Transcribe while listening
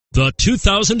The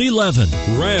 2011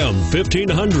 Ram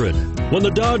 1500. When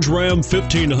the Dodge Ram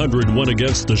 1500 went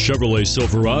against the Chevrolet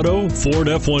Silverado, Ford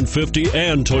F-150,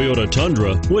 and Toyota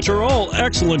Tundra, which are all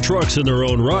excellent trucks in their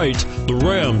own right, the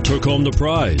Ram took home the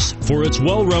prize for its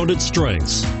well-rounded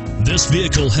strengths. This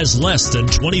vehicle has less than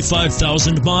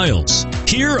 25,000 miles.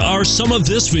 Here are some of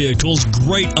this vehicle's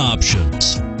great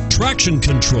options: traction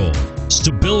control,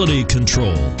 stability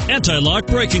control, anti-lock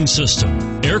braking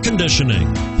system, air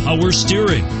conditioning, power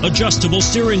steering, adjustable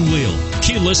steering wheel,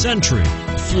 keyless entry,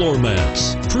 floor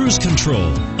mats, cruise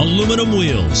control, aluminum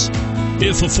wheels.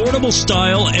 If affordable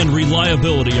style and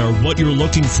reliability are what you're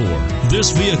looking for, this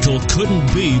vehicle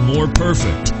couldn't be more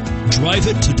perfect. Drive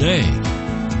it today.